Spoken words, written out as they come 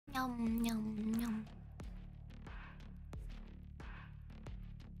Yum, yum, yum.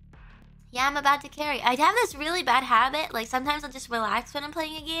 Yeah, I'm about to carry. I have this really bad habit. Like, sometimes I'll just relax when I'm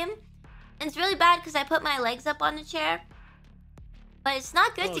playing a game. And it's really bad because I put my legs up on the chair. But it's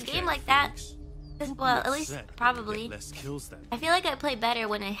not good to game like that. Well, at least, probably. I feel like I play better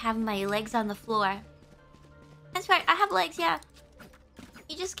when I have my legs on the floor. That's right, I have legs, yeah.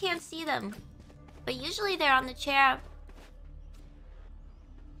 You just can't see them. But usually they're on the chair.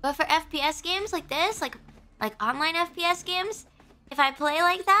 But for FPS games like this, like online FPS games, if I play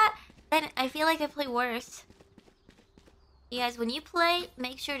like that, then I feel like I play worse. You guys, when you play,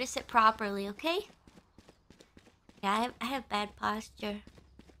 make sure to sit properly, okay? Yeah, I have bad posture.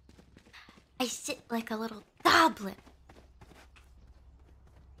 I sit like a little goblin.